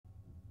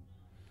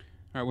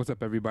Alright, what's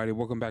up everybody?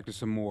 Welcome back to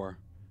some more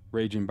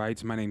Raging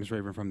Bytes. My name is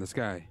Raven from the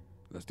Sky.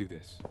 Let's do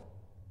this.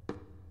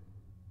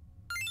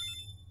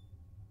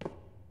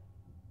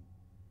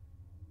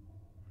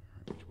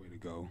 Which way to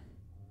go?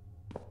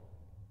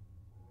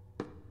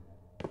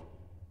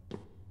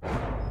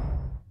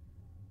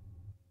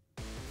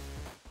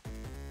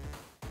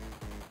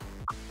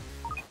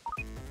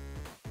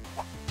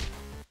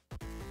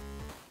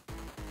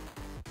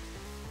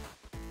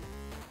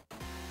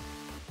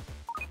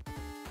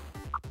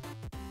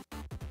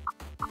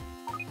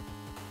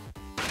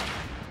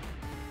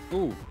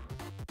 Ooh.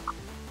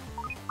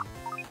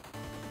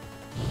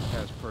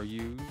 As per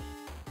use.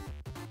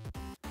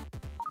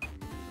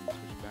 Switch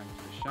back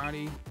to the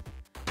shotty.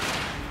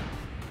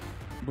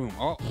 Boom.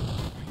 Oh,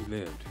 he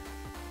lived.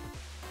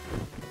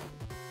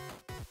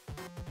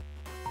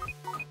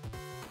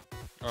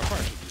 Oh, I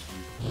probably should just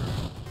use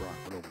rock,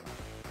 but overrun.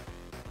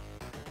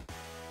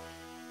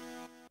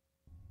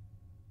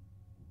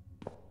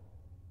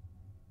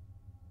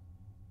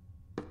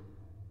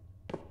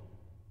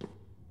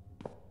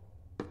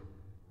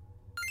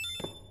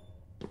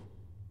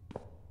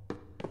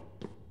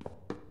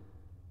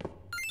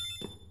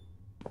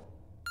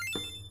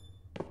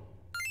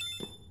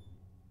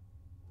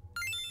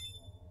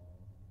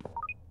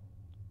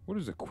 What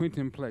is a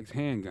quintumplex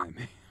handgun,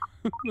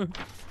 man?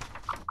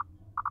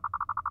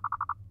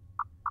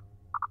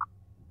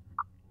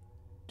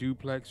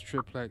 Duplex,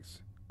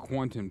 triplex,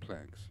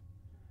 quantumplex.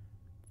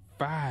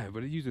 5,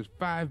 but it uses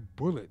 5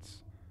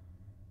 bullets.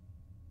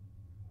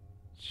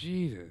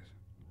 Jesus.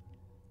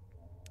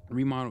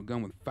 Remodeled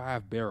gun with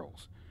 5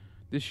 barrels.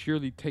 This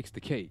surely takes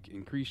the cake.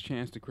 Increased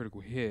chance to critical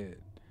hit.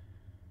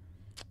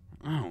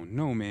 I don't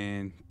know,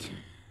 man.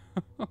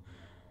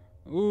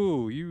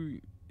 Ooh,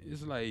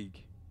 it's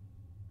like...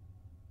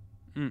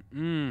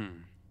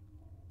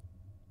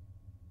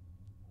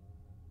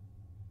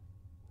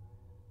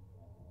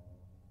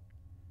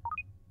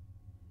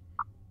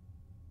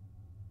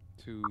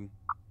 Two.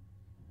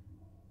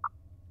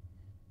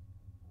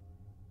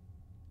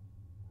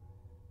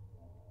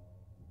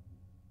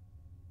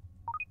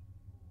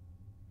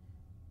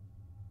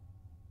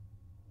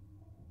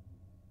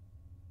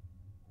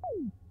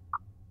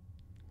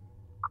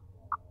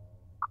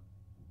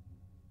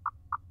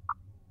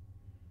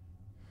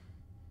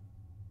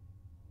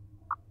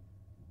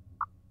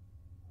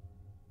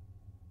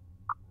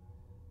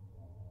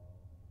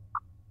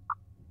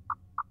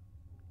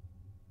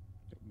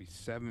 Be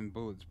 7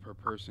 bullets per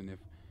person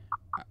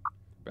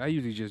but I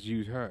usually just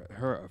use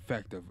her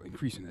effect of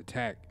increasing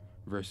attack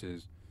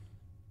versus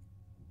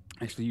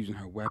actually using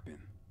her weapon.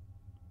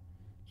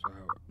 So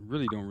I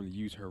really don't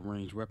use her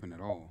ranged weapon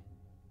at all.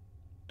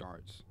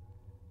 Darts.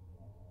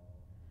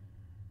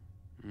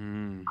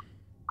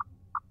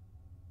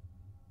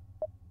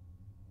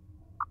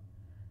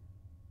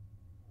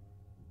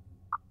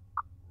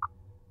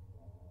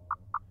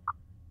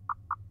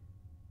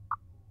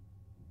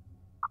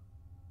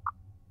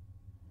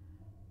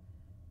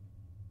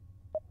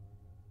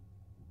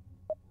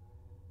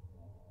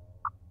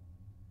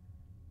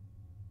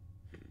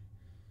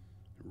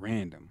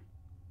 Random.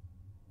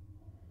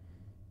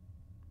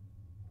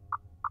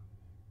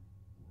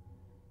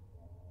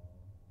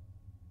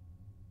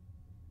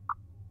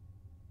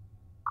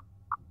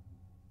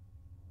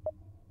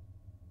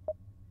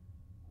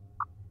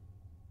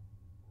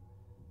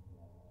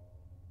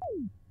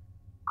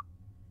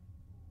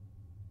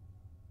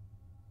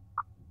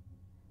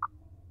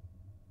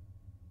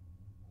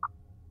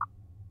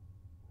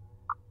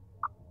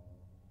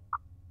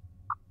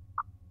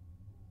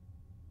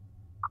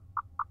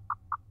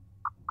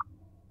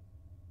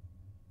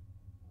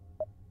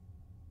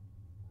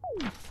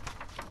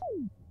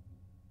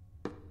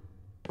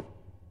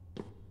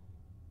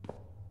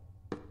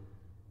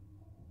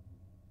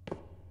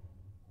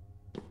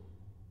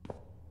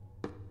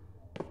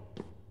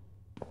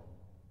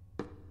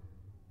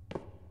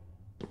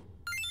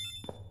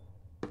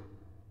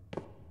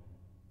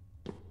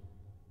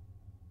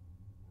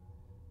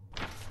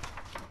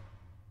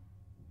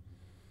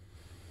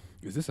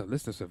 Is this a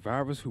list of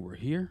survivors who were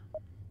here?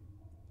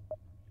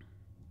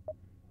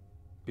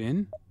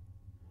 Ben?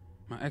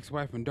 My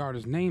ex-wife and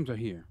daughter's names are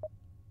here.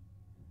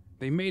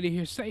 They made it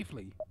here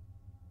safely.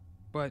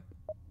 But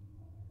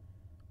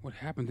what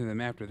happened to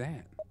them after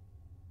that?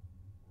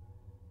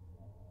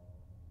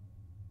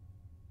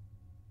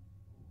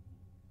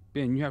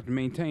 Ben, you have to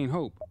maintain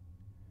hope.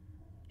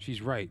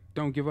 She's right.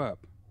 Don't give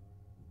up.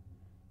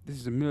 This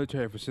is a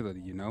military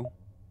facility, you know?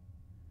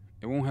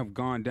 It won't have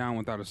gone down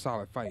without a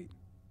solid fight.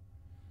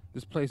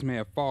 This place may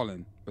have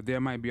fallen, but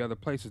there might be other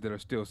places that are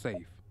still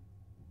safe.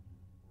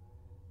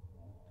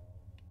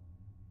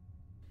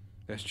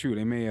 That's true.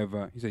 They may have,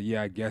 he said,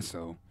 yeah, I guess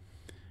so.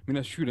 I mean,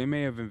 that's true. They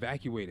may have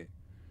evacuated.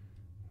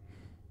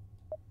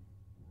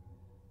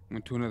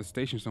 Went to another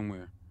station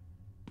somewhere.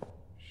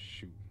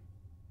 Shoot.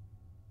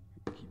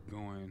 Keep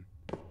going.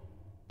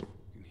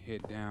 And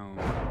head down.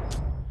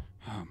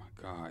 Oh,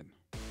 my God.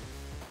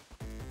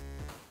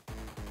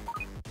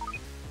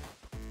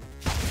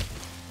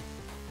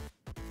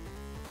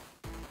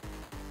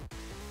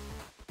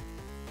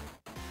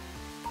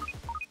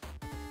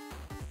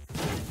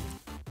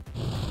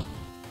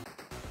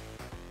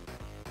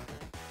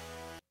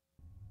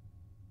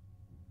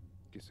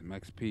 some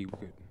XP. We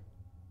could.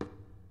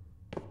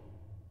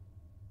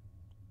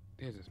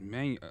 There's this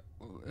main.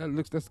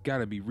 That's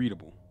gotta be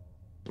readable.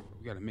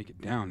 We gotta make it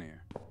down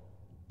there.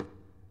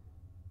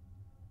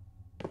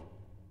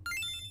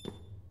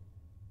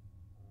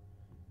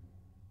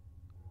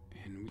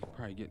 And we could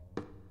probably get.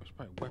 There's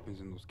probably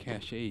weapons in those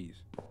caches.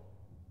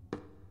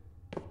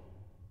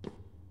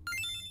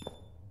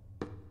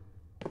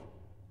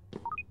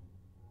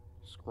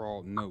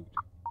 Scrawled note.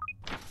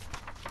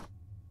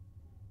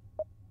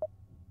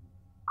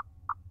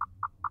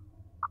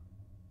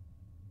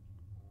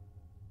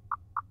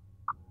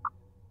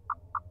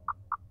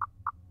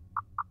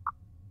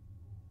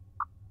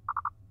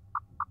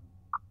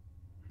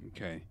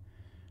 Okay,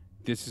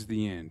 this is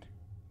the end.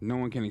 No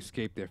one can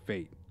escape their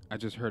fate. I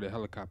just heard a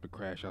helicopter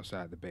crash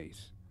outside the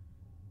base.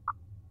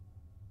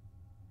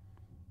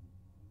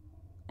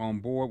 On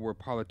board were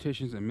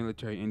politicians and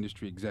military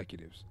industry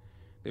executives.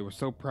 They were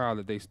so proud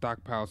that they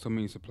stockpiled so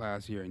many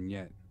supplies here, and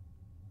yet,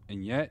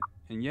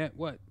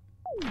 what?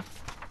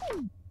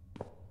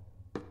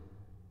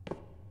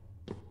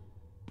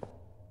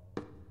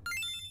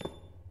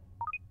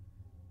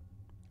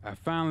 I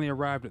finally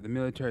arrived at the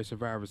military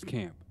survivors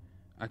camp.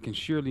 I can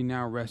surely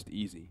now rest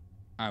easy.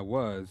 I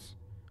was,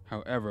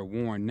 however,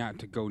 warned not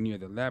to go near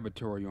the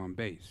laboratory on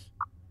base.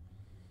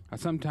 I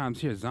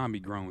sometimes hear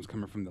zombie groans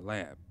coming from the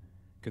lab.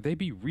 Could they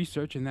be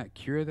researching that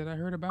cure that I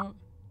heard about?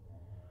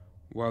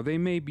 While they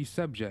may be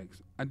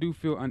subjects, I do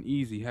feel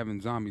uneasy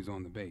having zombies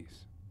on the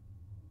base.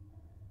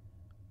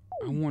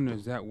 I wonder,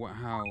 is that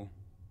how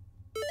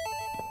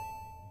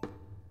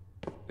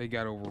they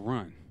got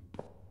overrun?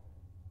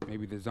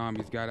 Maybe the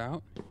zombies got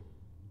out?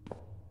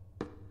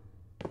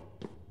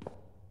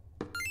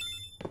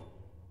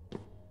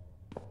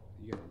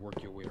 You gotta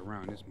work your way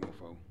around this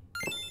mofo.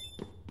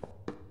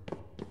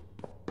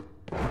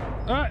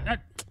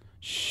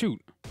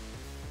 Shoot!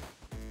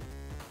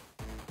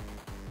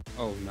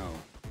 Oh no.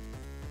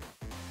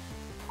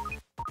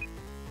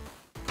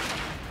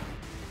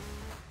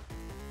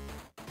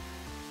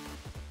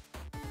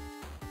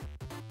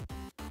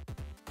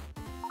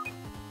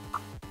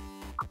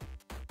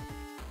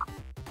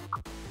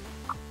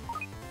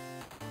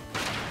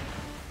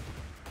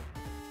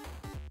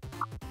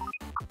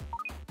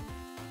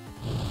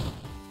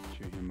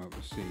 Cheer him up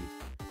and see.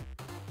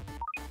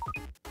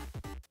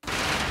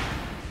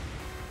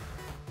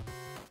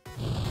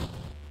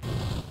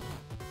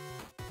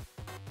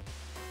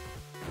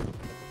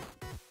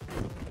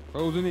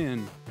 Closing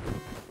in.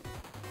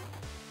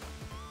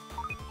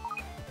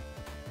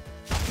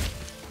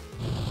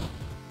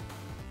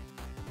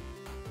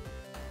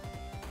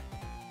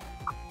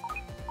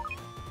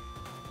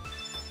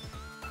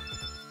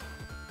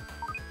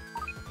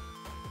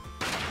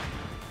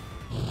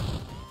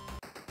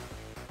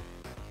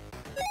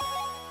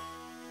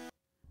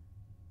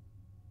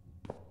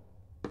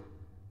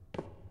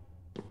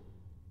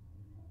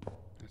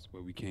 That's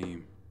where we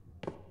came.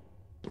 I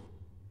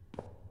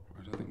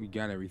think we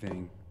got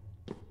everything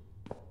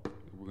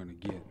we're gonna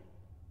get.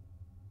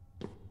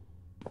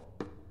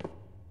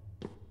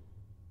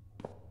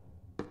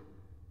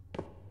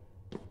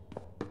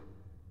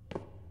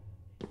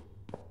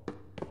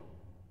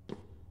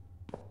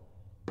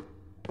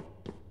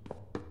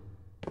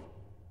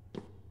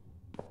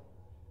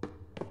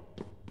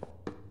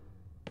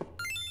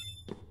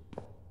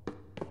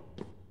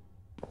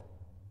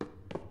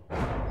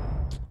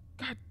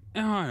 God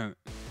damn.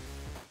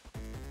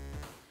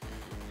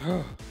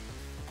 Oh,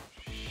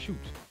 shoot.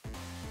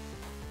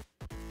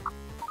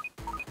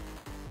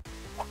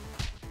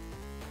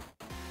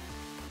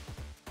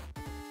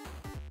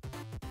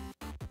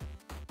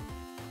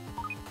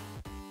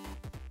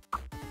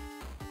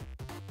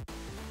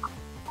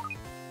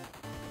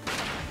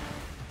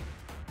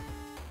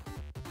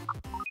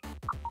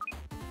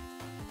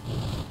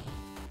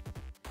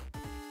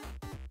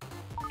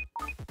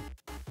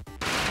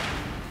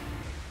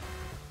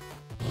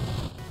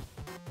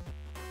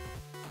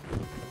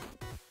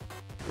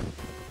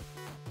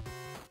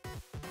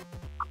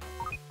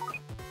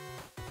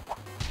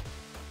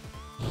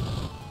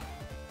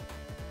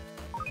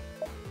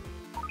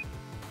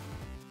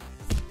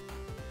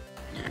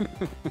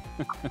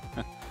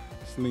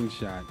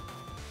 Slingshot.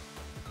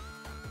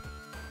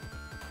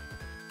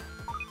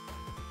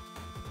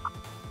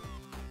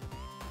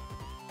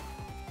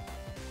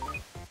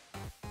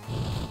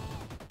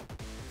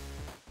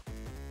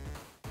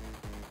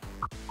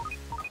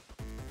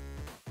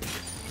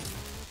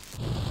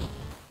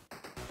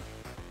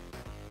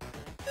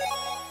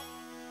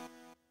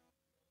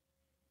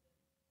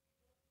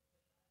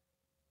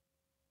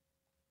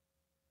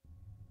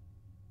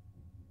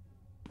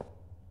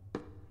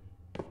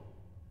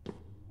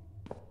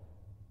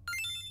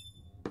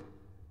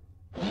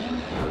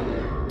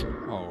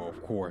 Oh,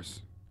 of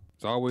course.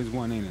 It's always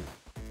one, ain't it?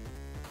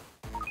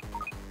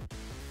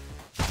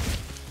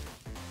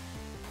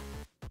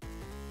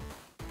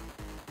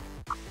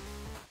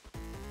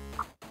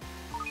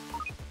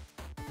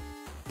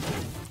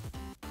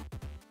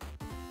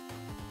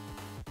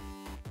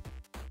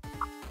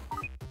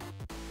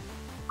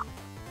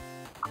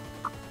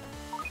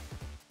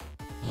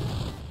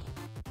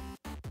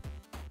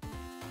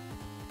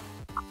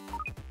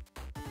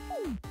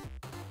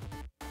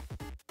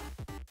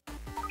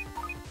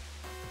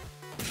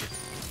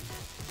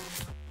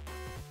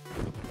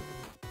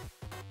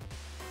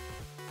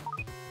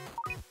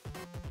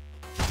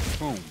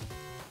 Boom.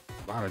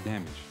 A lot of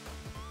damage.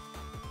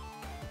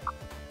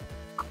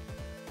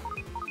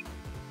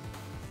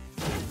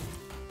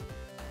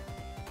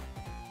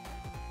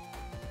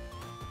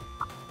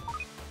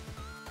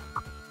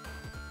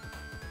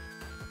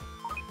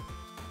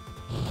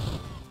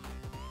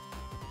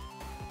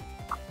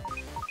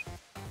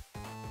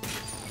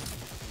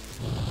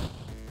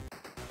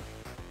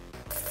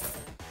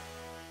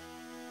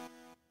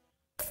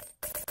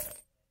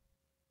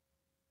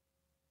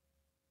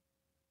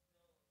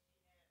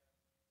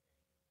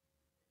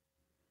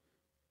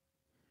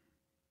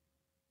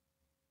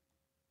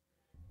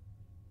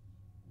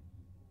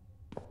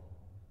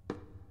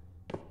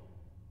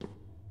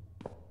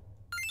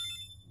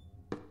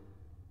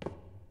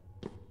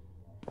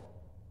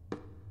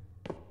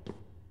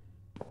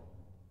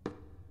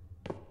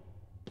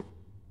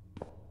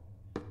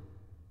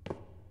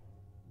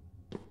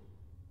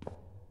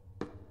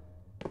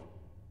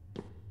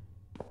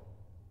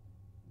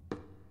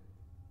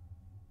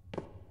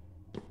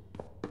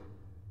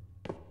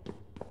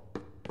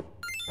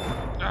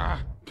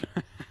 Ah!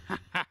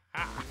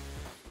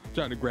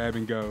 Trying to grab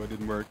and go, it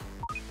didn't work.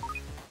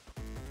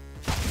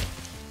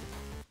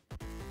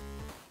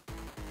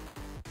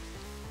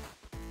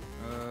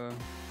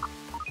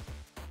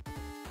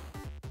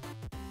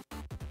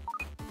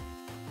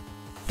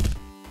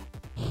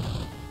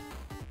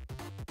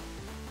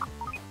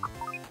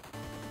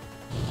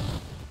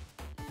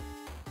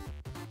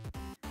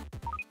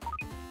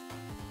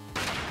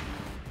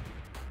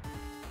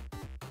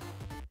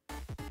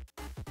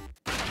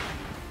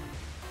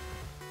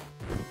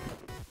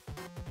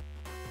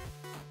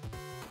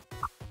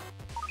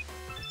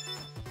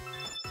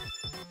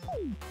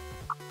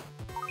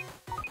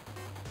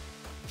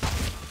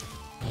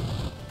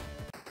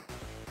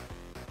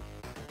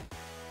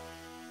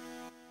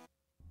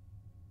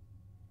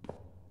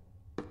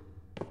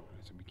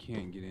 So we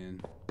can't get in.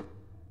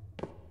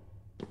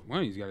 One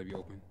of these got to be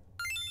open.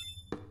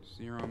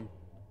 Serum.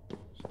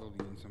 Slowly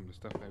getting some of the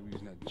stuff that we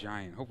using that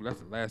giant. Hopefully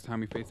that's the last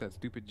time we face that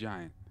stupid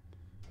giant.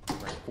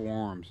 Like 4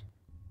 arms.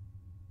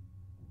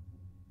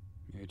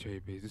 Yeah,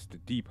 trade base. This is the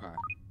depot.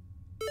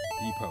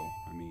 Depot,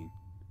 I mean.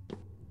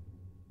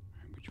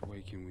 Right, which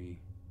way can we?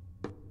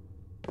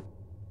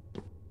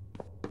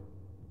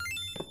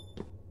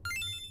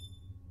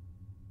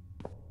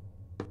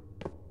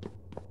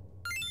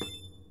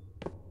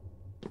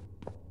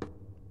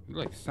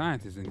 Look like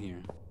scientists in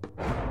here.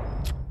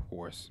 Of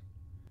course.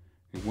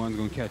 And one's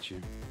gonna catch you.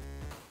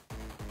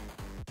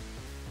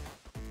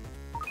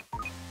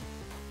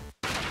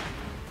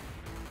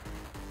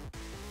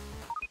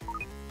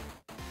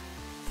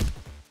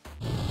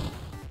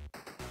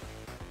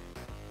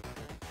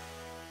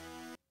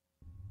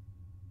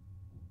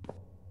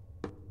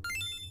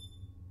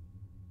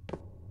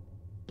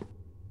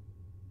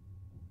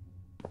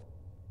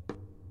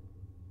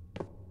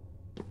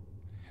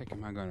 Heck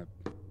am I gonna?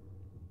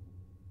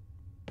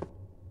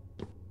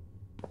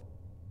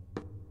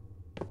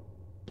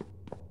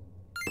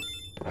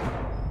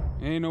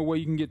 Ain't no way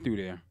you can get through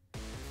there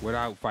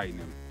without fighting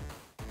him.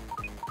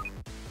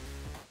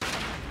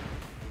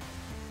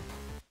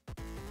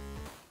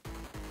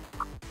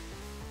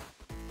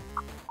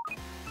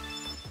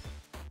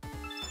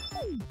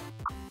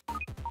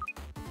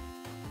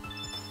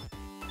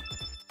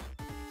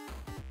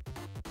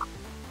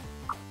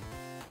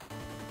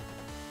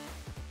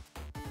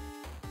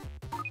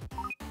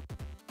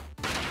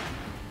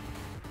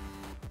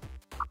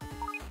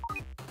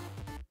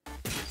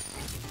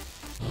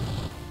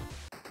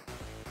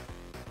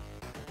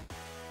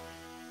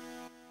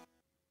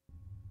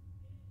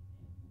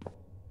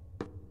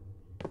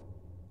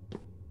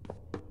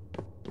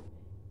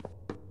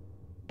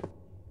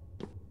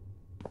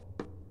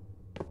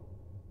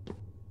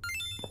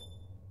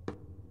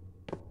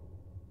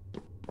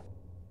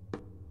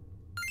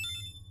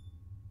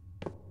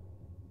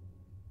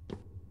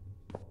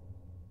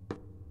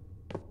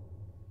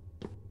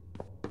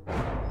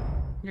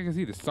 I can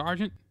see the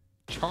sergeant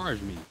charge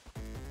me.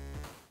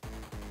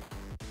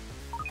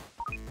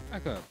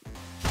 Back up.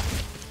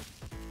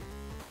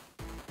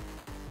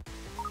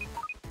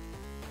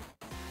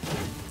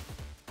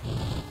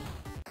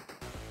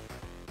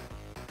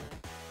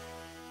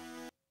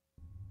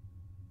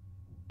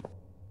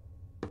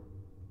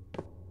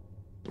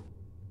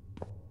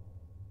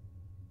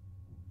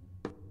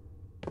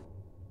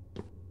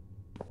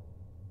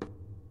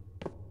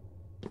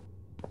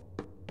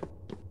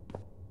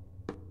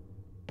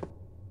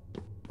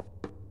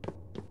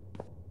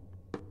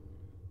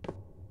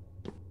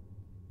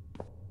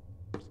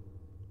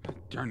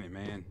 Darn it,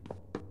 man.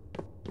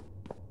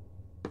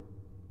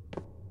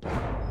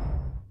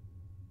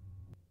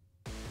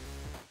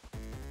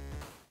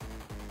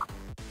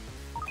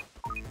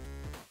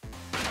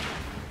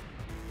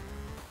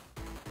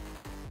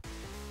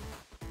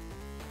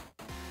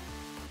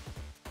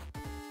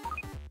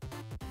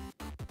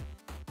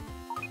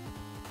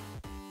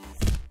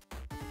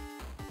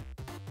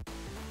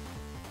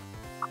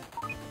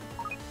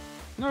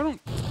 No,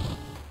 don't.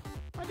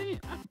 Why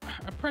didn't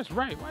I pressed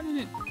right? Why didn't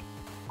it?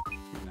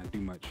 Not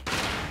do much.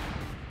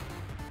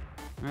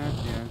 Yeah,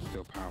 it's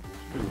still powerful.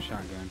 It's pretty much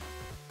shotgun.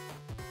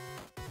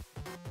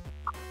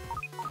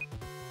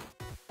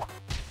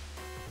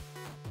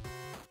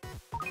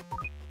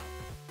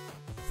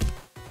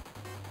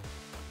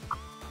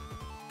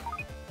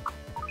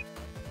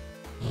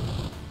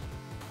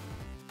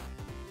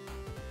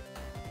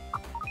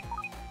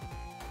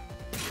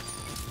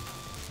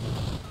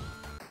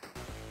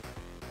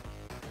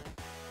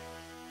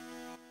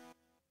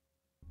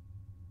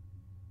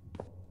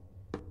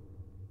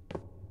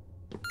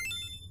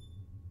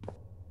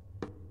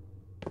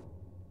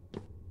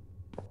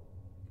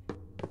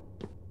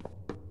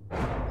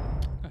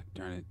 God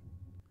darn it.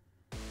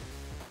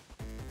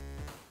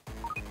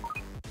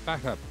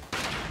 Back up.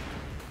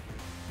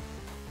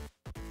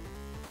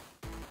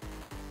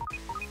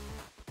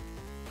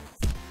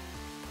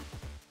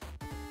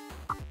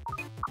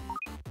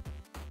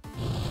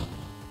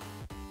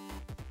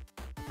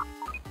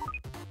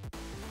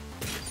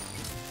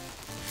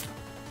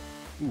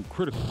 Ooh,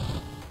 critical.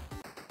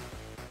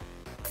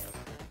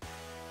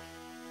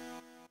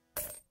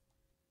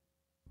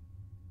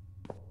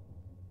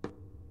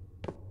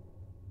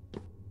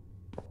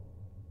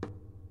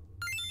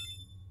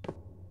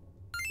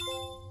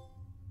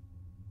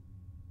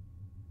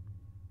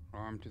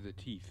 Arm to the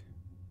teeth.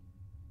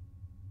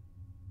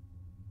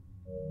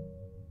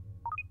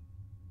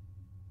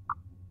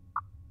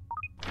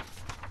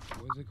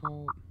 What is it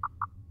called?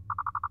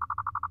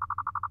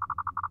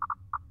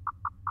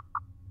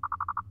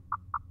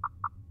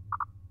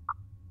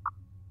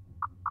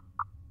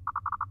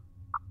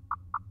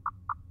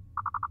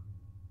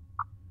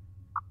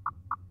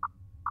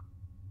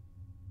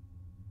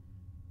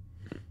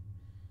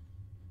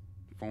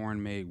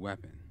 Foreign-made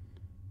weapon.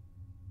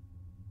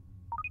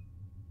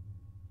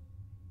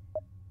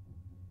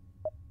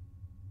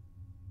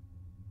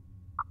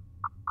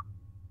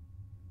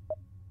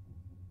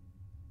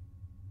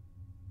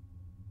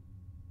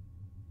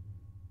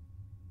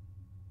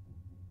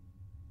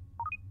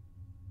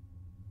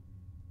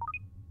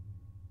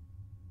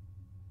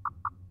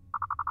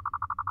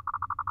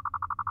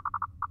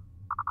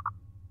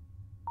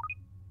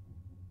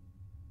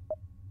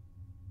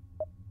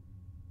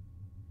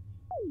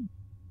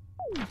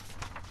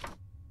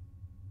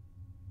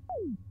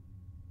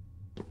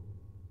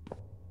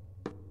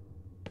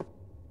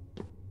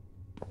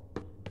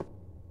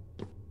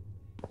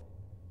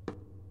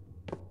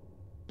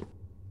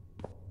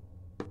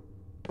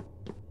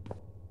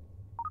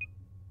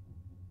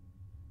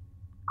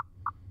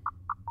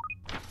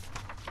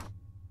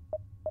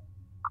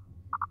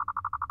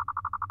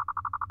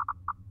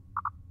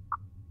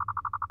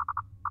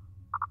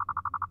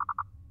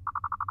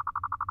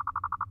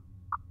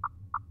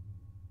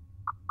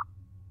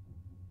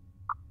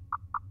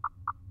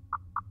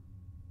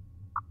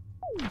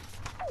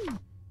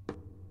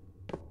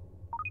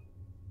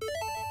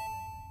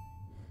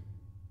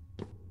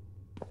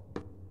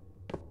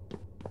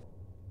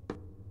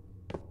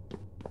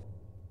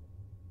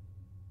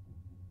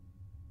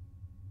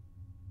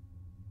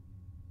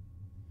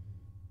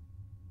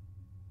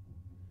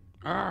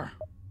 Ah!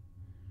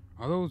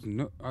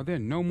 Are there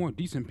no more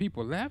decent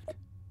people left?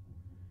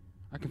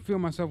 I can feel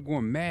myself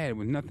going mad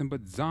with nothing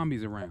but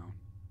zombies around.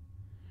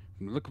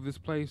 From the look of this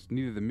place,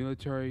 neither the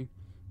military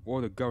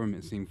or the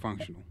government seem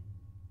functional.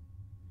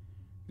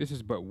 This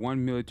is but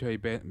one military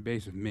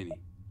base of many.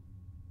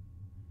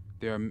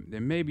 There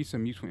may be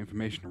some useful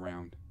information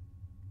around.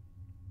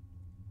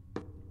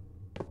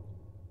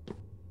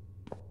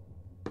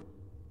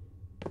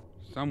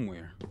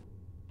 Somewhere.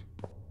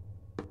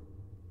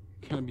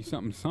 Gotta be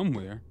something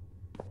somewhere.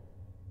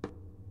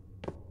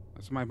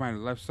 Somebody might have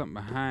left something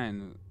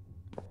behind.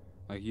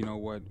 Like, you know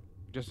what?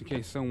 Just in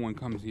case someone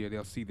comes here,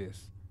 they'll see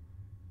this.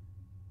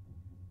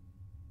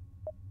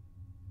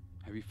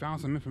 Have you found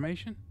some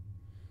information?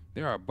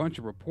 There are a bunch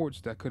of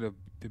reports that could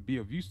be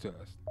of use to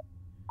us.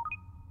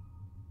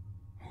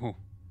 Oh.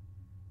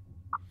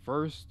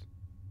 First,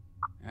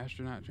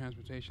 astronaut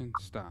transportation,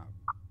 stop.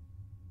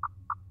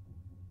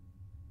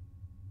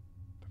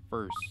 The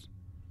first.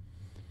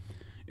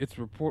 It's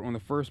a report on the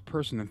first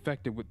person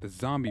infected with the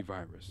zombie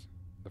virus.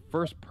 The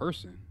first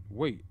person?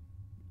 Wait,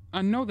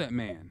 I know that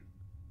man.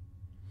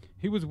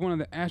 He was one of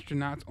the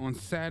astronauts on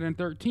Saturn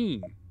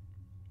 13.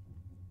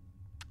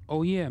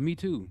 Oh yeah, me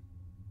too.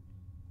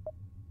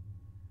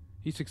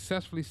 He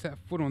successfully set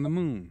foot on the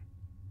moon.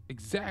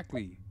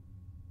 Exactly.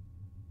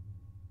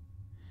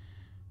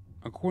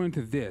 According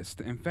to this,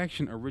 the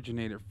infection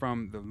originated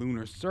from the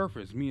lunar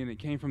surface, meaning it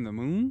came from the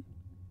moon?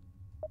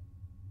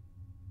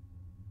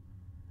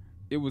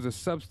 It was a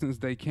substance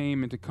they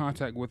came into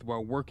contact with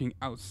while working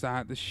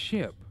outside the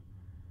ship.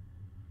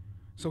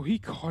 So he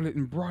caught it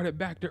and brought it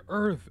back to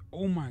Earth.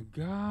 Oh my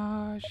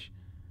gosh.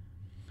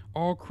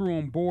 All crew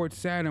on board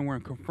Saturn were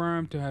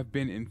confirmed to have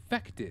been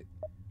infected.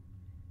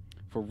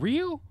 For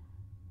real?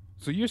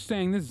 So you're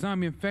saying this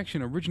zombie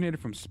infection originated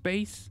from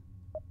space?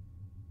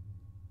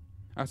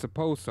 I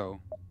suppose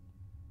so.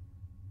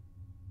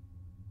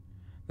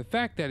 The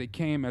fact that it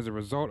came as a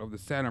result of the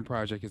Saturn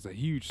project is a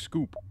huge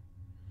scoop.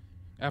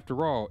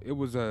 After all, it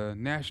was a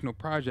national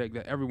project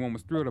that everyone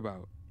was thrilled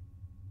about.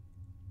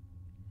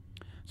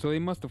 So they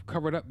must have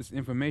covered up this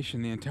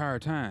information the entire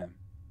time.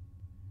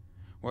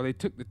 While they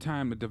took the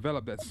time to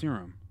develop that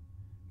serum,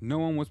 no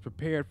one was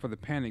prepared for the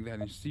panic that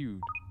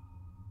ensued.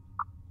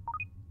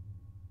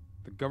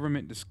 The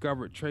government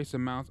discovered trace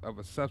amounts of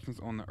a substance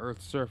on the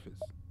Earth's surface.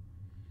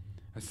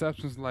 A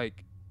substance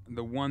like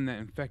the one that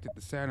infected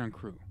the Saturn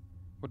crew.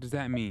 What does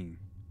that mean?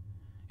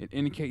 It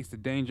indicates the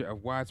danger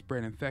of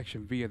widespread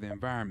infection via the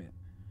environment.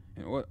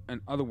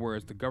 In other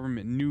words, the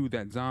government knew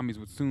that zombies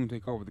would soon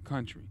take over the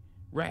country.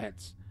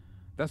 Rats!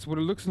 That's what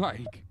it looks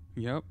like.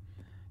 Yep.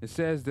 It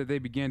says that they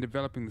began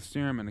developing the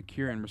serum and a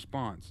cure in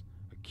response.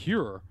 A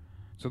cure?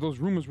 So those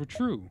rumors were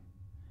true.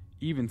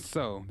 Even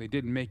so, they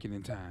didn't make it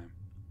in time.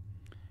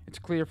 It's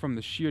clear from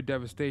the sheer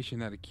devastation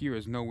that a cure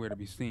is nowhere to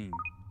be seen.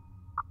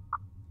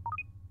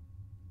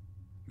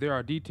 There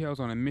are details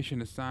on a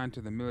mission assigned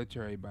to the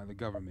military by the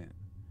government.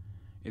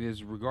 It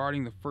is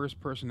regarding the first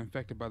person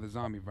infected by the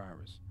zombie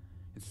virus.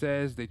 It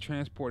says they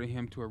transported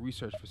him to a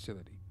research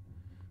facility.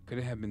 Could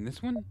it have been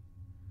this one?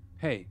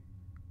 Hey,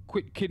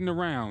 quit kidding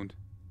around.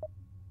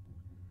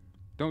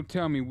 Don't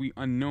tell me we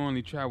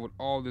unknowingly traveled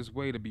all this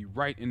way to be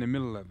right in the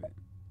middle of it.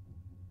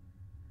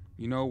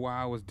 You know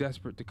why I was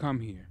desperate to come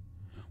here?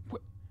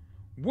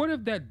 What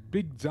if that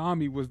big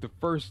zombie was the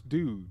first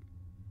dude?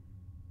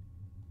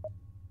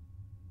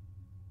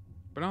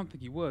 But I don't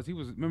think he was.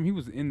 Remember, he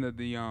was in the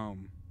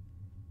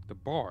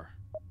bar.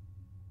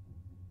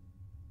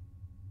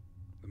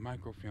 The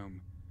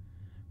microfilm.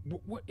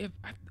 What if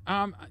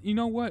you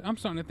know what? I'm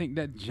starting to think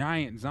that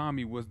giant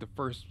zombie was the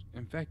first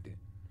infected.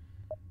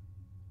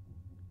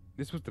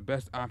 This was the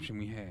best option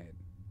we had.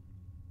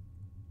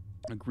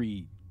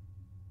 Agreed.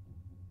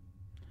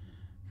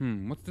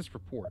 What's this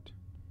report?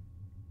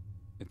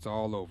 It's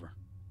all over.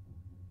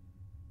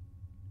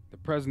 The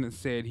president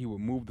said he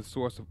would move the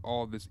source of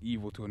all this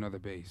evil to another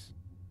base.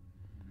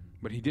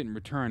 But he didn't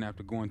return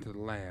after going to the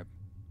lab.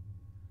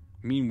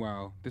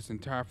 Meanwhile, this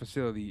entire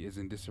facility is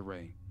in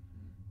disarray.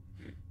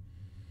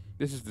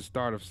 This is the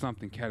start of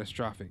something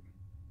catastrophic.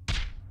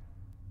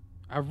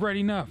 I've read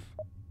enough.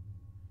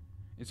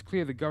 It's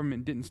clear the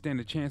government didn't stand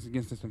a chance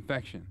against this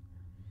infection.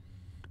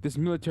 This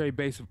military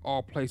base of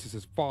all places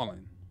has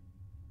fallen.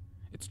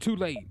 It's too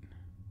late.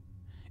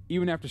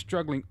 Even after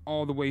struggling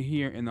all the way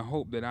here in the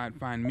hope that I'd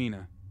find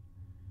Mina.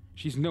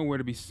 She's nowhere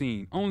to be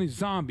seen. Only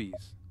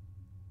zombies.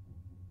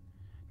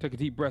 Take a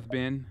deep breath,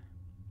 Ben.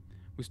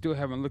 We still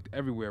haven't looked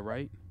everywhere,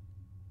 right?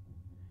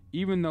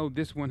 Even though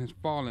this one has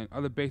fallen,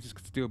 other bases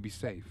could still be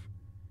safe.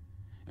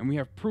 And we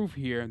have proof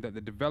here that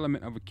the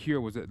development of a cure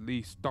was at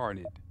least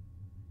started.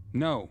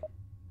 No.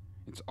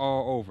 It's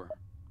all over.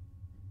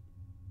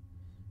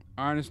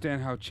 I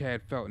understand how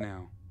Chad felt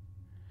now.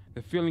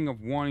 The feeling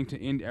of wanting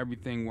to end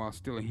everything while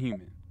still a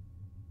human.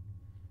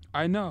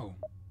 I know.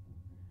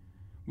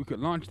 We could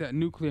launch that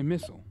nuclear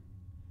missile.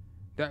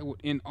 That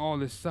would end all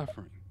this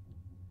suffering.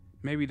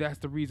 Maybe that's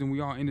the reason we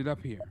all ended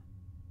up here.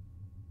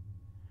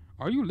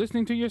 Are you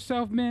listening to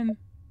yourself, men?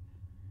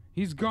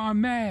 He's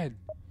gone mad.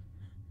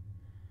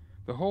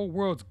 The whole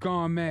world's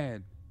gone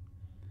mad.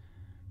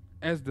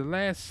 As the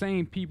last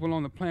sane people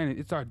on the planet,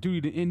 it's our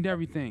duty to end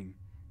everything.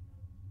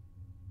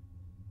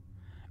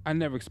 I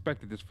never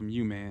expected this from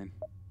you, man.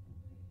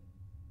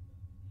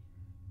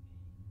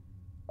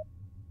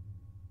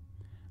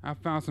 I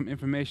found some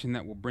information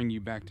that will bring you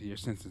back to your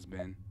senses,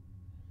 Ben.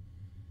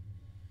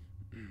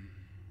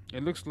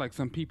 It looks like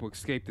some people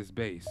escaped this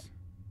base.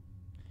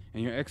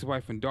 And your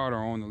ex-wife and daughter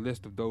are on the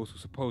list of those who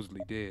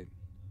supposedly did.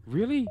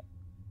 Really?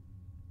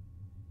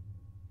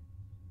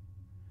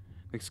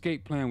 The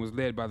escape plan was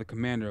led by the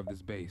commander of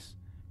this base,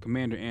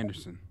 Commander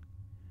Anderson.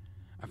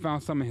 I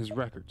found some of his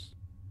records.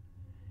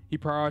 He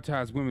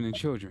prioritized women and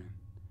children.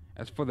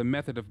 As for the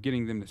method of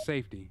getting them to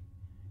safety,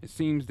 it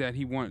seems that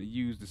he wanted to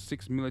use the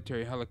 6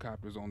 military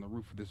helicopters on the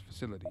roof of this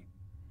facility.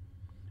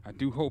 I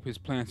do hope his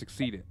plan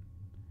succeeded.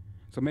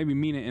 So maybe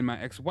Mina and my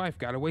ex-wife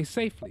got away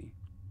safely.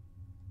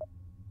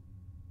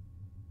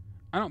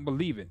 I don't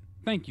believe it.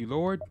 Thank you,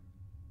 Lord.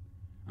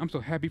 I'm so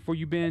happy for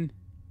you, Ben.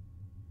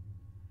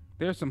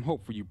 There's some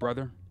hope for you,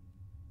 brother.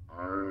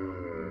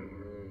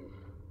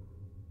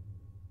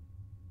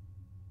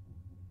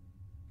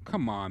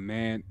 Come on,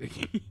 man.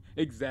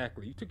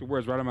 Exactly. You took the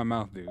words right out of my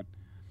mouth, dude.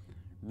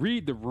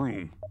 Read the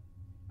room.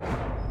 Let's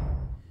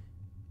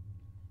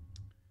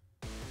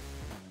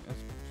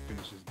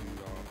finish this dude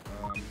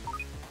off.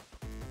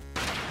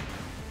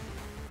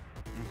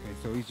 Okay,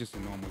 so he's just a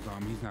normal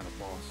zombie. He's not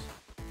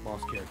a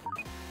boss character.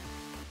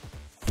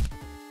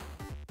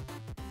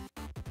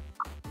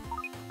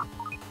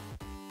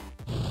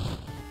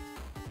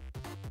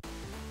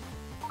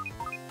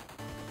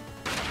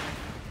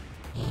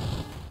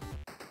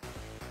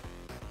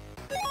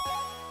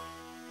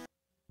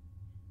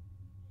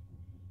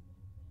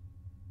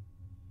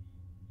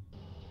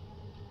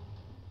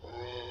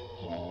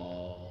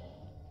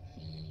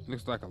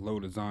 Looks like a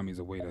load of zombies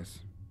await us.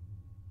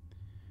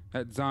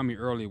 That zombie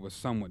earlier was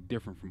somewhat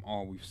different from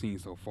all we've seen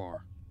so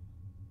far.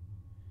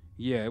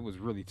 Yeah, it was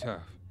really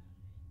tough.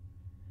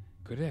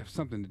 Could it have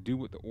something to do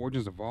with the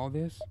origins of all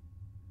this?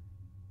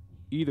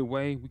 Either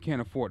way, we can't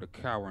afford to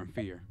cower in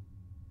fear.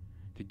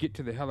 To get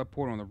to the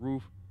heliport on the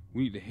roof,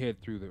 we need to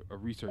head through a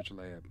research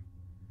lab.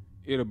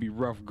 It'll be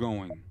rough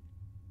going.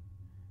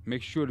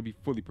 Make sure to be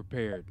fully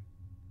prepared.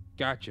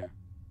 Gotcha.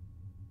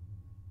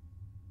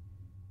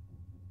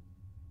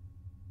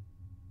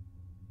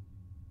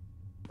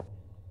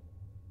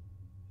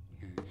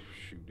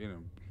 Shoot, they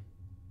don't.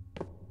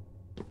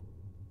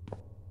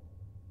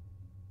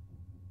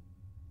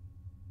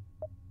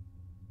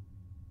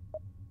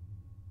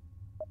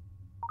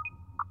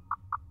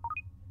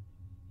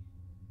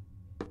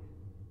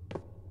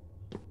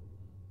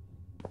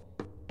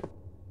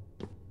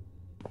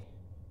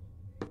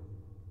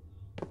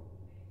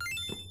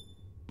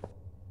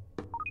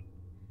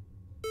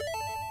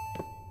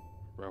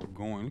 Rough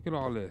going. Look at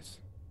all this.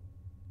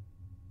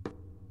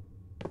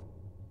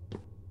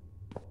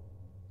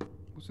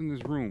 What's in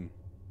this room?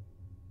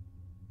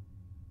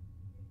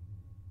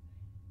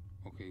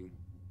 Okay.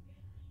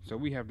 So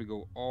we have to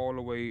go all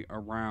the way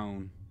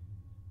around.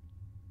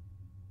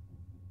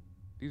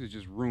 These are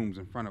just rooms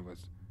in front of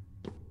us.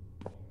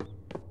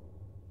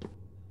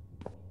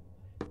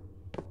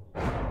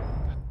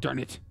 God darn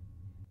it.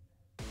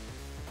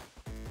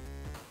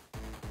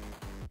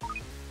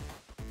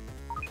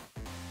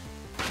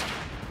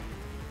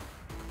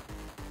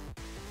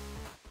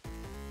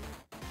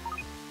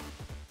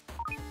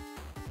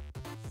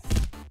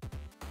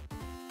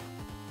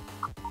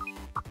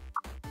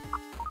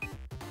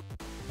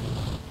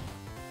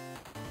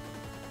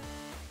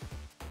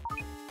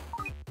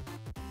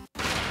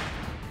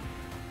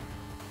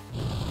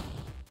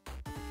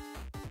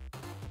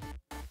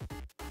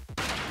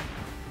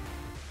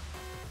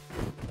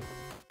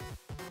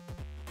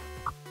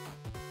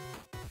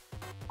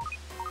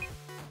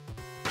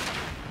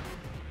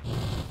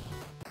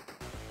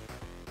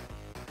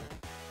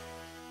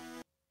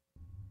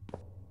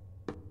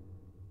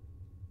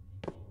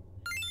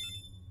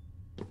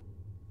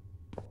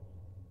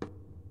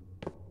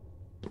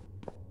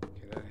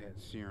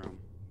 Serum.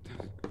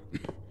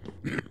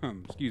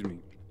 Excuse me.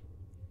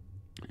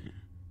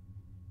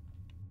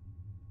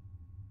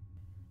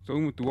 So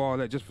we went through all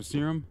that just for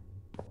serum?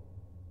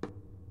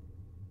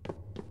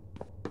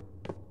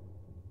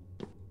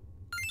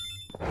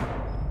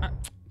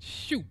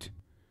 Shoot!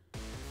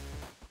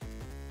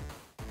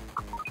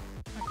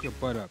 Back your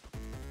butt up.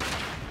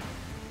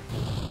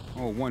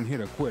 Oh, one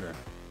hitter quitter.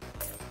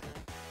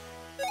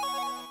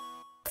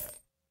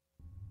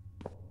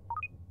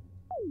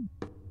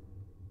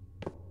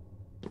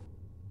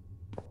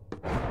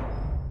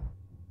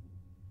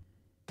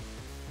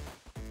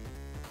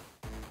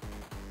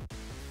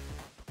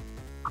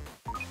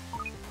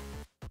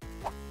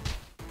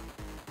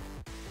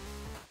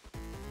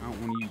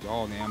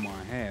 All the ammo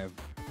I have.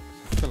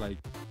 I feel like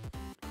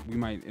it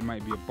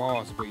might be a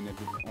boss waiting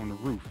on the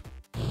roof.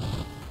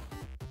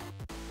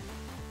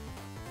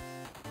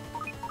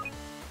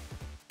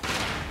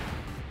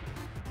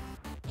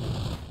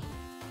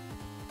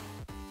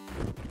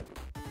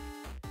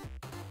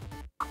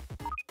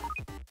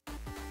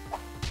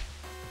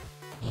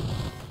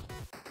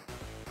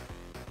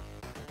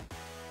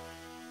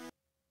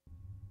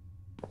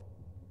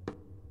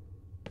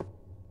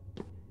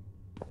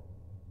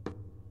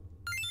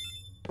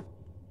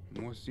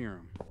 More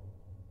serum.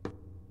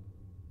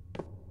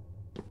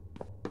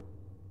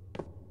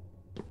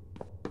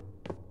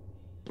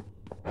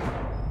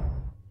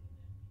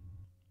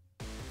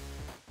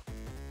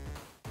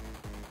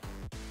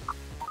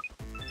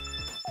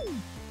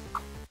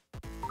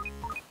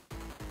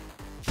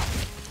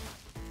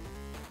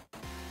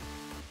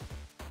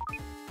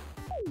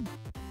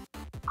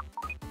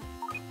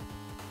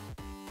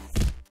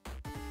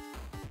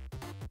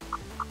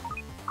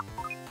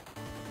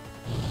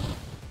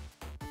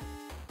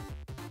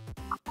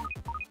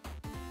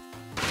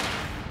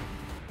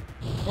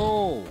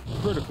 Oh,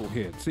 critical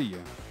hit. See ya.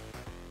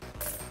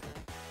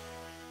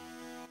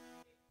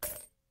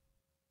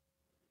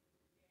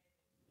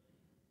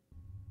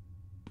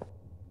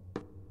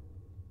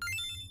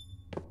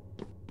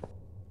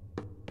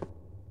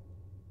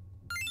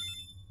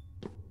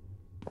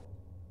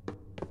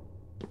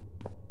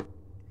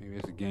 Maybe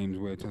it's the game's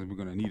way of telling us we're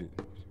gonna need it.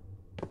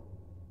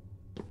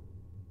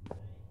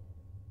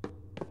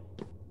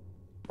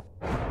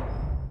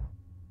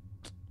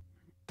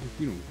 If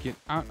you don't get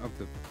out of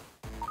the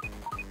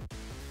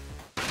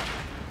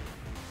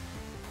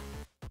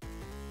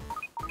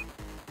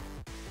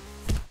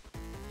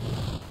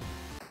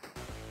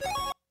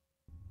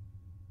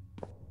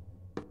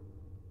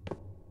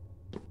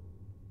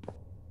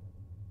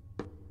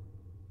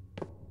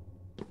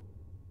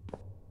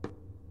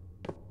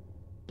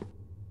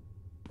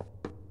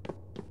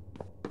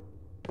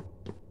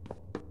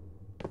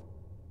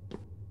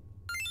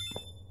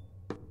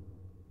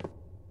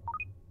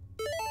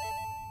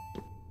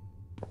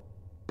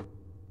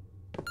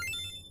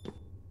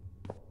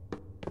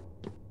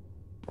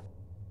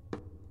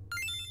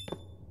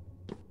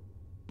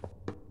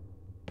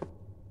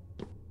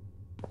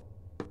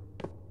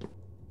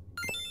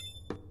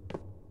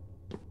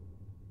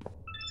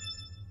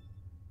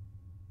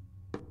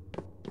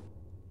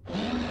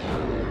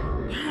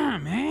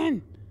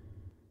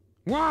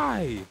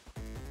Why?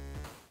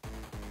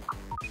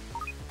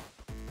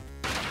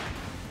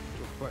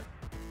 What?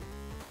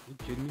 You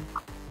kidding me?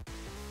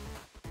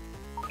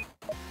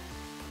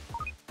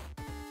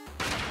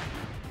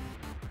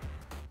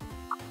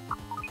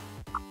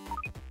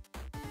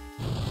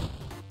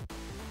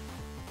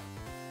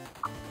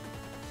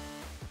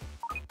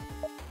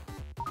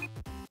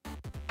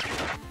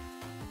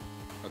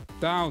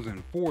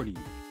 $1,040.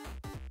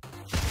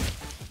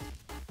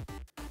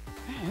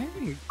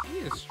 Man, he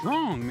is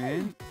strong,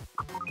 man.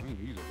 I mean,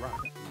 he's a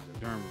rock. He's a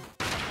darn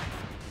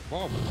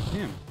revolver with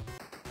him.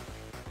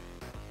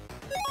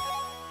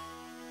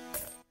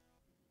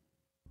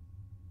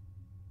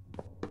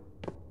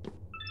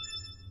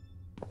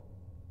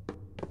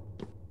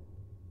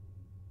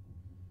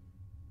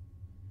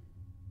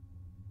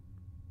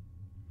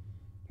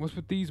 What's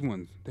with these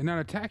ones? They're not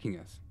attacking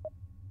us.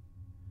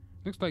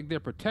 Looks like they're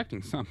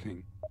protecting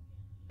something.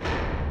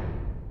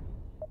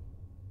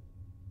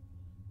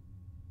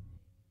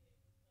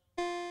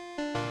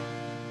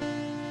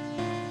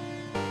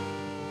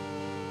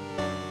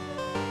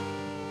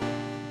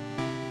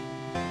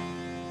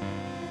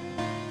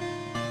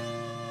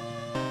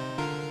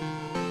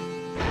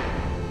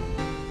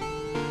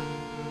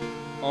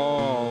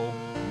 Oh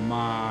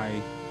my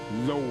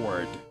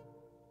Lord.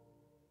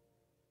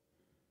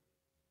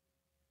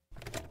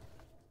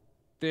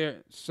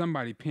 There,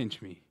 somebody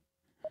pinch me.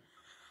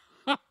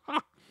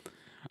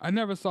 I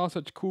never saw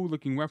such cool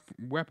looking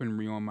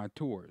weaponry on my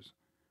tours.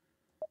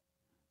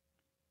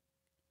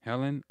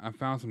 Helen, I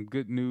found some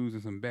good news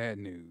and some bad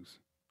news.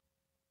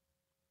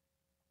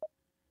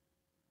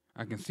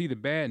 I can see the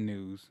bad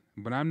news,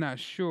 but I'm not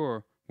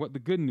sure what the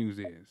good news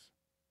is.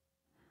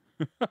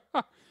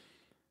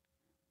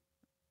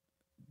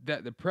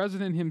 That the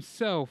president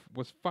himself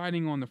was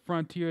fighting on the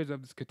frontiers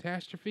of this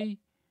catastrophe?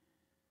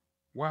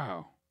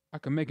 Wow, I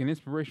could make an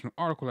inspirational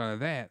article out of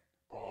that.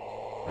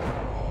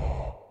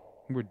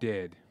 We're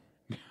dead.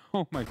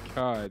 Oh my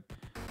God.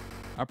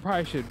 I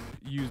probably should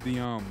use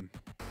the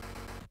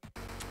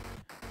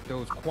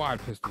those quad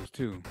pistols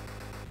too.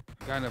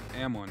 Got enough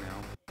ammo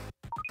now.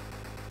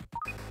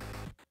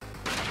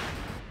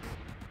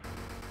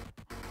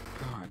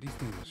 God, these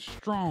things are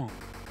strong.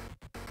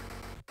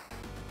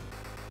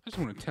 I just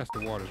want to test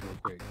the waters real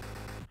quick.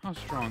 How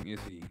strong is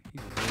he?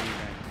 He's way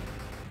back there.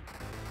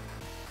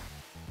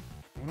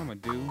 What I'm gonna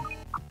do,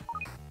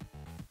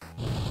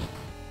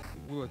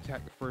 we'll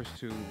attack the first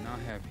two, and I'll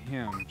have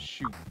him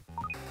shoot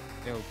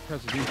El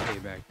Presidente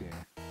back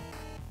there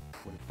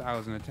with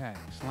 1,000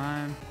 attacks.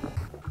 Slime.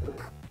 They're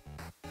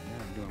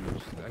not doing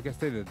much. I guess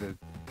they're the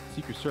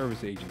Secret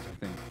Service agents, I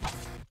think.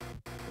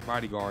 The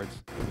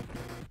bodyguards.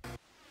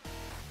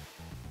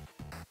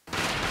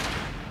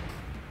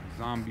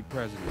 Zombie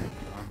president.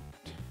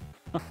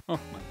 Oh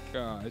my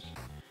gosh.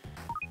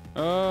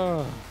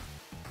 Oh.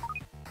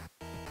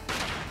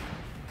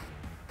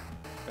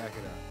 Back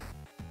it up.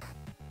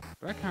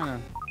 But I kind of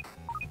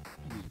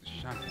use the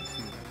shotgun to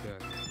see what that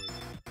does real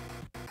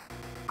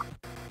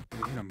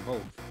quick. Hit them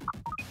both.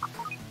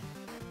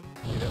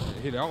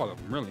 Hit all of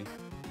them, really.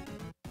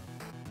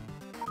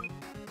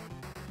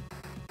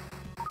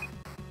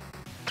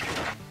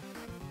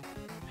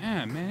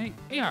 Yeah, man,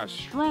 they are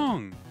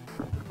strong.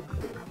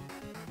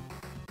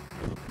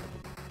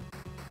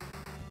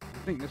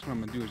 I think that's what I'm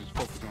gonna do is just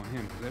focus on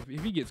him. Because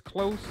if he gets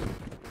close,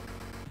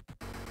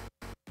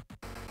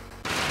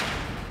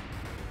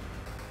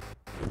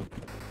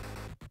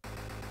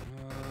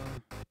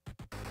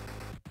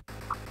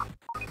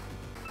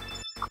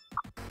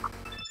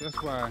 so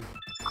that's why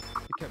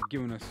they kept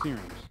giving us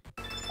serums.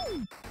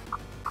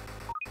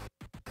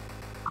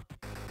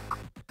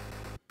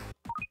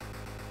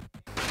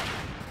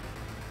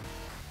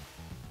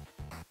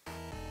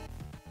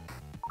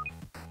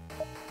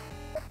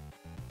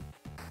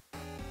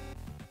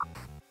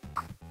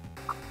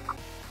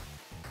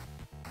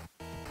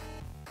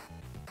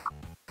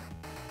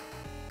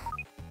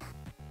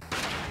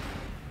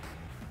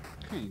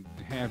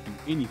 Can't have to do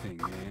anything,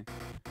 man.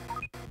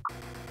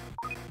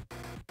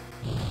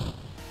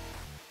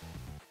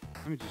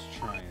 Let me just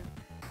try it.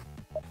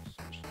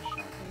 Switch the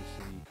shotgun,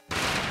 see.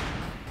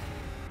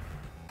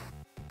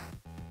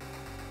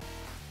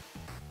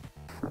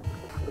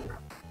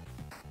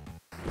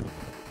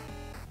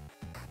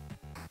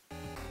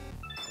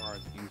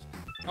 Guards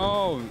instant.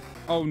 Oh,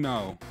 oh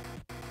no.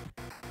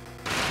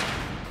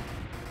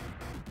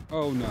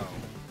 Oh no.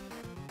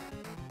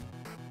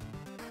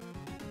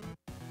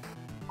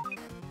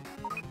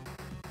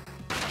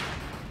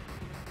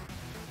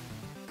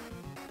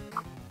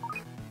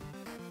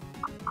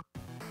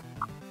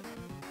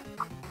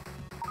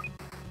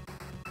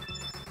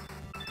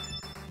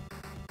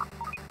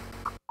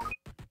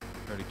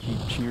 To keep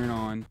cheering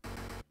on.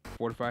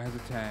 Fortify his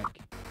attack.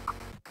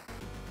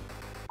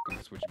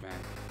 Gonna switch back.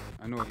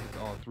 I know it hits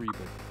all three,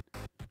 but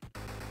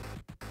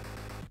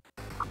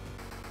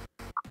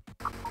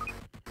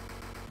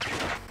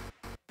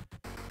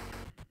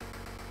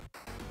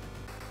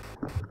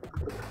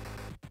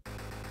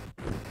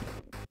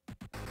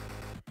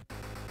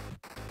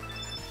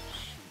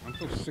I'm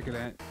so sick of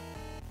that.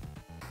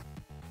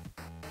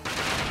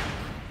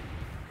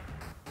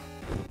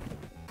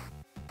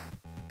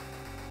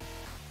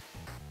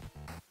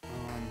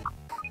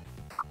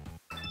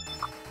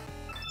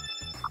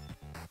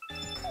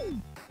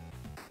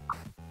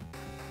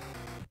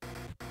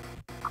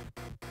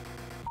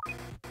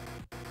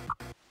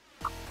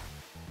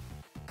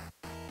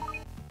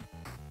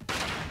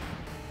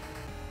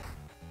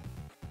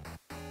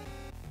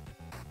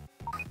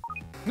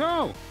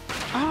 No!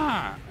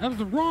 Ah! That was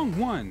the wrong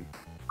one.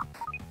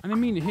 I didn't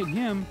mean to hit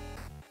him.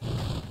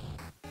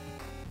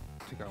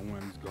 Take out one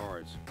of these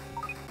guards.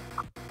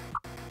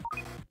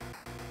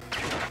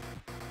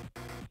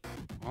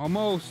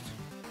 Almost.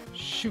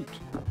 Shoot.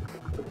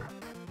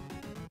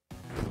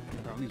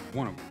 At least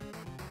one of them.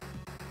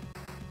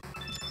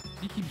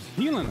 He keeps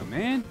healing him,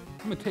 man.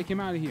 I'm gonna take him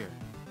out of here.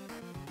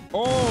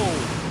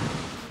 Oh!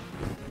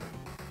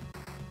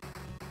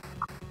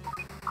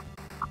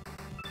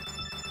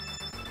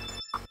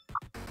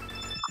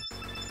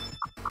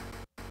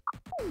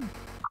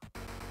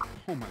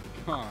 Oh my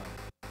god.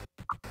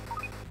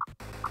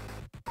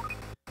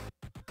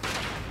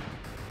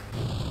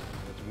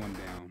 That's one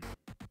down.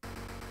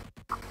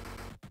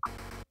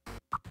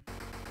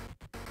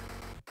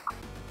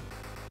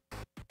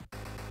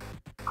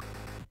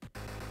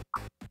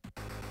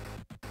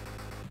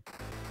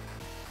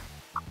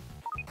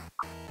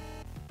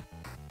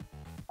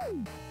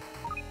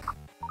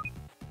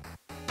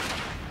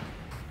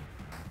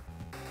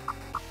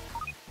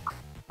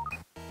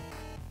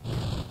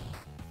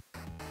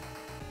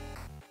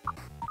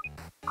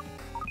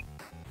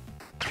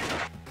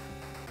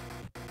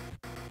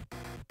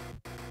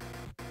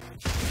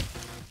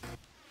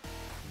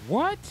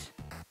 What?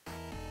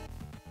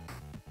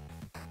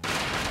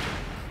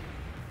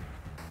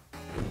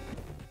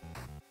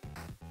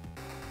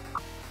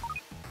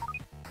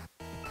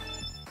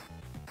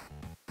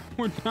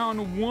 We're down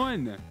to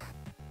one.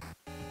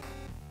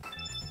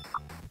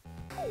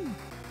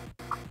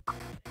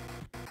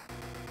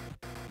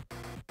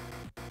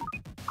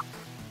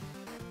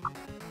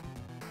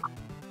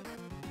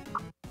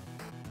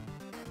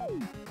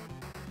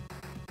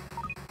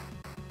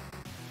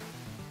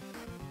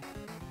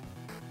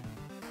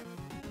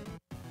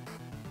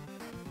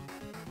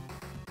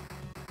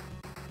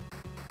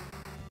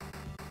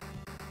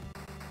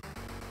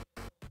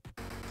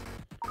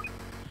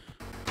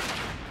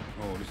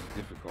 Oh, this is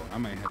difficult. I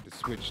might have to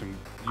switch some,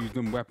 use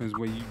them weapons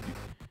where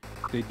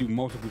they do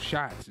multiple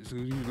shots. So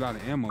you use a lot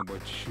of ammo,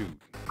 but shoot.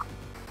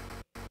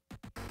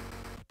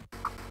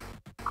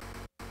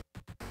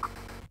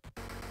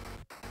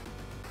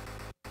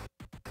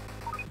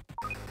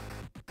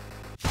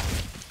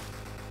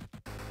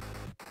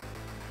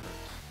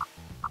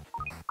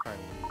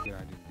 Probably wasn't a good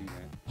idea to do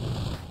that.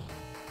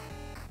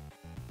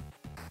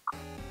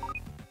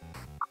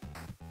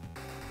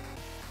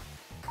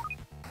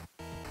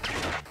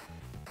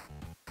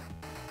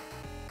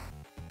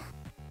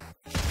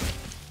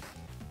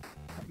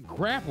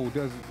 Grapple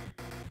doesn't.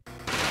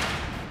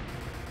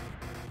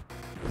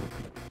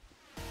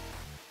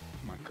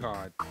 Oh my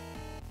god.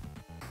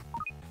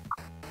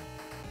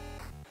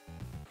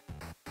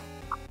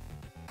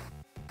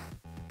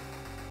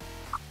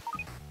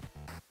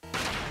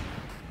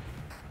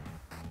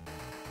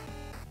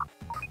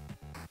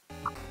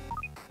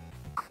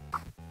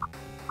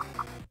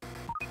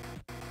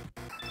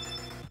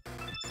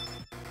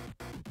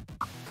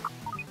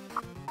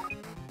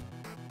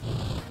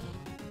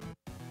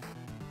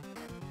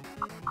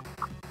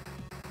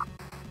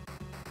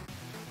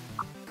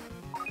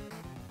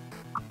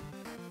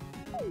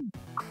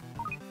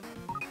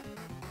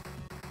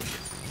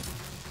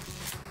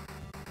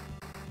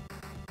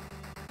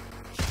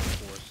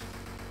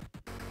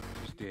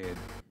 Dead.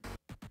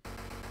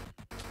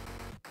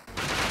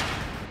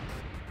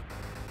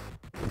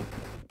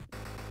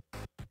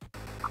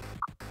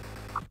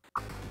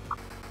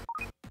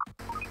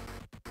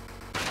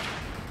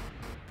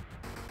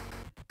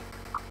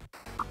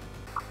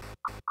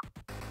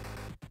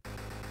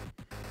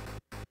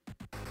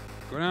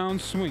 Go down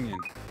swinging.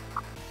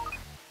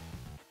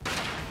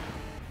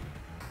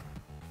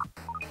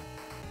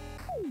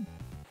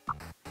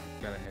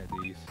 Gotta have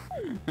these.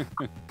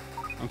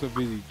 I'm so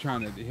busy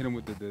trying to hit him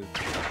with the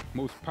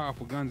most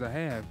powerful guns I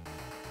have.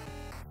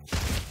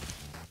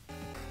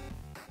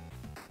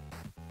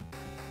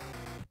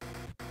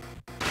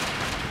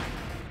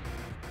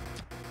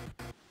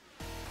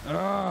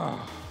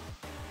 Ah.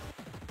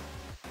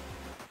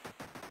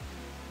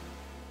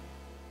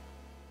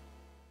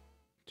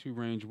 Two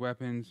ranged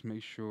weapons,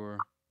 make sure.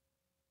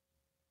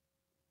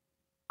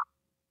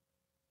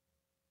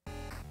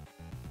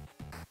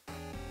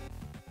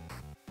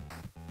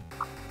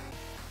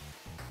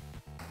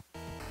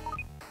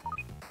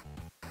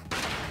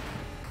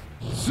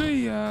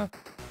 See ya!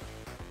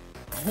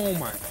 Oh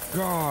my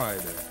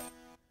god.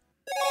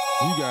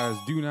 You guys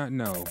do not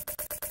know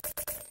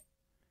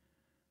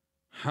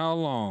how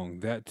long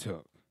that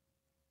took.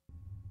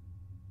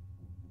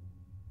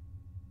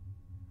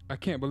 I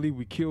can't believe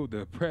we killed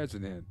the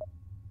president.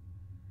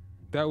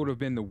 That would have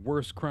been the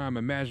worst crime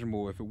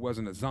imaginable if it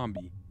wasn't a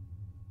zombie.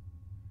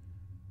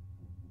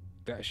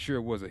 That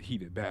sure was a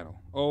heated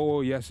battle.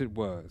 Oh, yes, it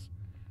was.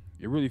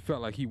 It really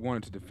felt like he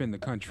wanted to defend the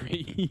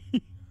country.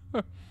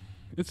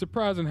 It's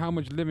surprising how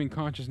much living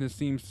consciousness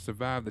seems to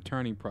survive the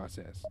turning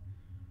process.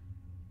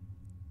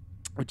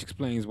 Which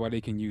explains why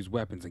they can use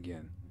weapons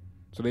again.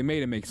 So they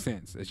made it make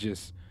sense.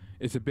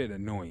 It's a bit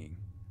annoying.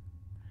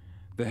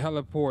 The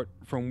heliport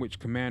from which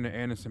Commander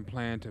Anderson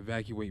planned to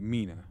evacuate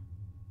Mina.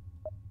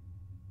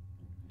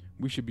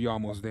 We should be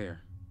almost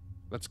there.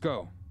 Let's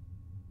go.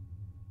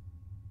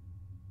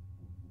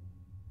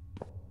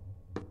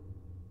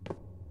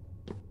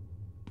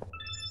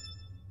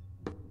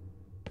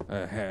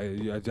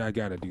 I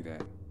gotta do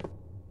that.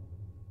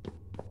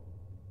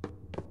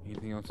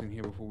 Anything else in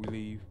here before we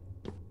leave?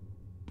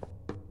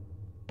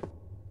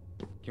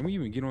 Can we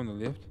even get on the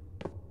lift?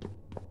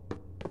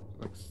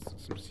 Like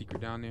some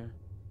secret down there?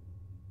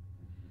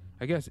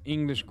 I guess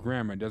English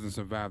grammar doesn't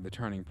survive the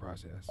turning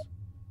process.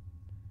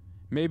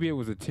 Maybe it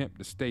was an attempt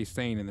to stay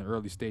sane in the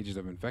early stages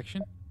of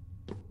infection?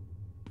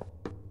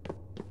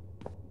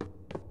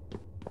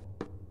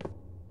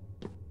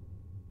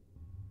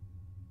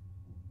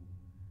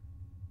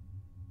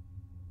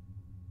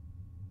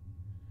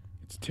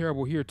 It's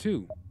terrible here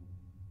too.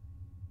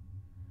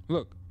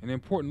 Look, an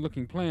important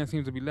looking plan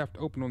seems to be left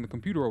open on the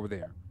computer over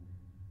there.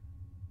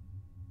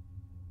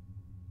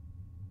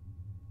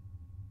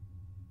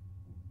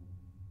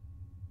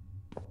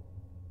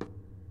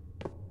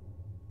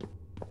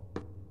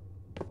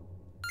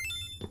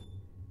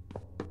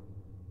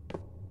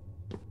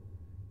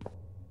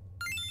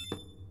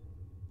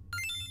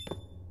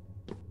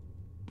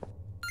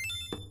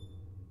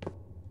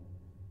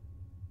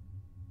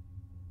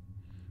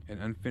 An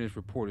unfinished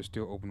report is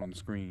still open on the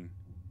screen.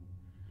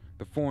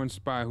 The foreign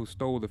spy who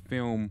stole the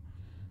film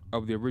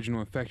of the original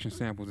infection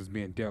samples is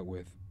being dealt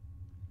with.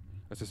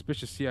 A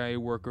suspicious CIA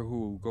worker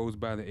who goes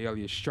by the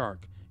alias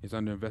Shark is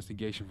under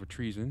investigation for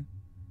treason.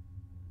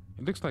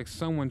 It looks like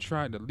someone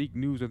tried to leak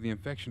news of the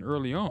infection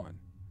early on,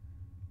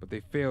 but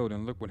they failed,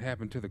 and look what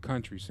happened to the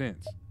country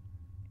since.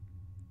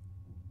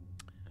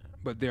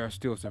 But there are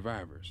still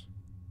survivors,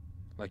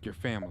 like your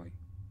family.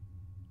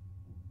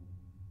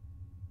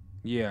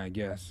 Yeah, I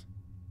guess.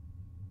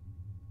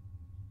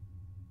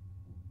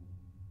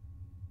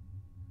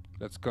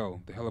 Let's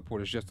go. The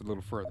heliport is just a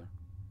little further.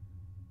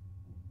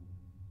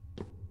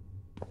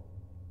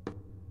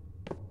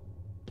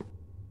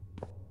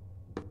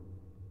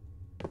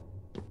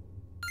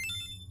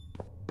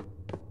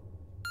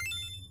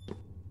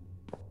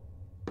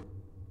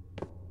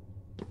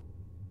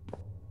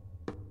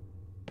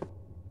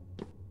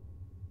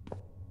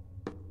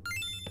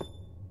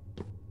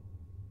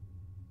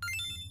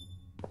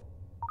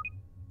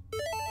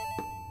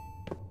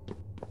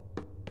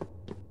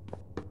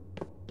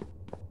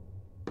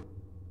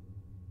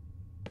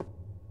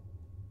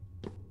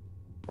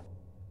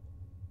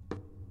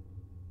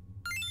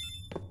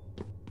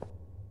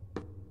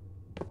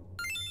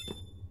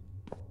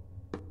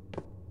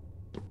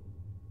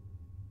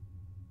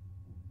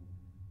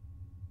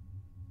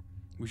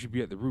 We should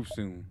be at the roof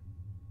soon.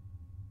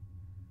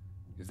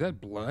 Is that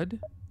blood?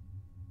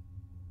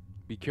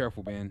 Be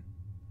careful, Ben.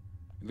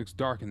 It looks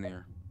dark in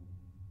there.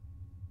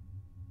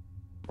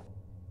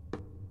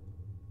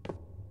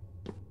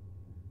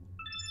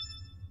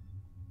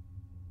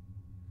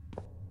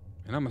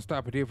 And I'm going to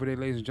stop it here for today,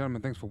 ladies and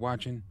gentlemen. Thanks for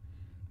watching.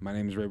 My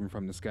name is Raven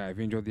from the Sky. If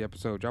you enjoyed the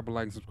episode, drop a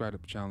like and subscribe to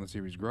the channel and the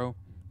series grow.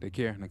 Take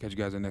care, and I'll catch you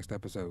guys in the next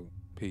episode.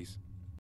 Peace.